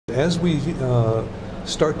as we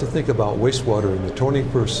start to think about wastewater in the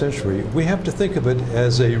 21st century, we have to think of it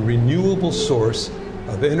as a renewable source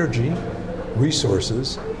of energy,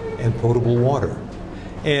 resources, and potable water.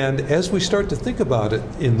 And as we start to think about it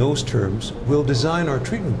in those terms, we'll design our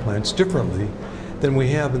treatment plants differently than we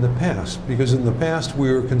have in the past, because in the past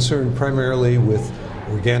we were concerned primarily with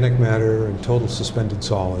organic matter and total suspended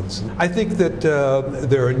solids. I think that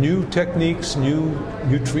there are new techniques,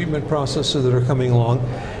 new treatment processes that are coming along,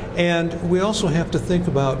 and we also have to think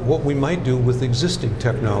about what we might do with existing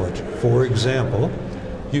technology. For example,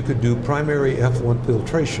 you could do primary effluent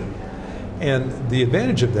filtration. And the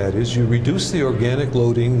advantage of that is you reduce the organic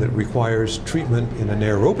loading that requires treatment in an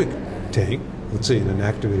aerobic tank, let's say in an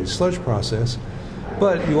activated sludge process,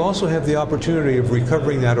 but you also have the opportunity of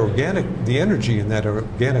recovering the energy in that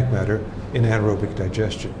organic matter in anaerobic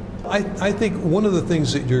digestion. I think one of the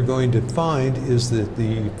things that you're going to find is that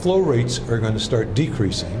the flow rates are going to start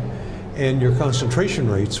decreasing and your concentration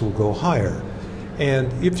rates will go higher.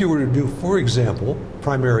 And if you were to do, for example,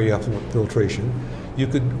 primary effluent filtration, you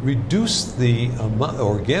could reduce the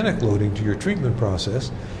organic loading to your treatment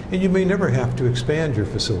process, and you may never have to expand your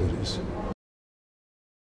facilities.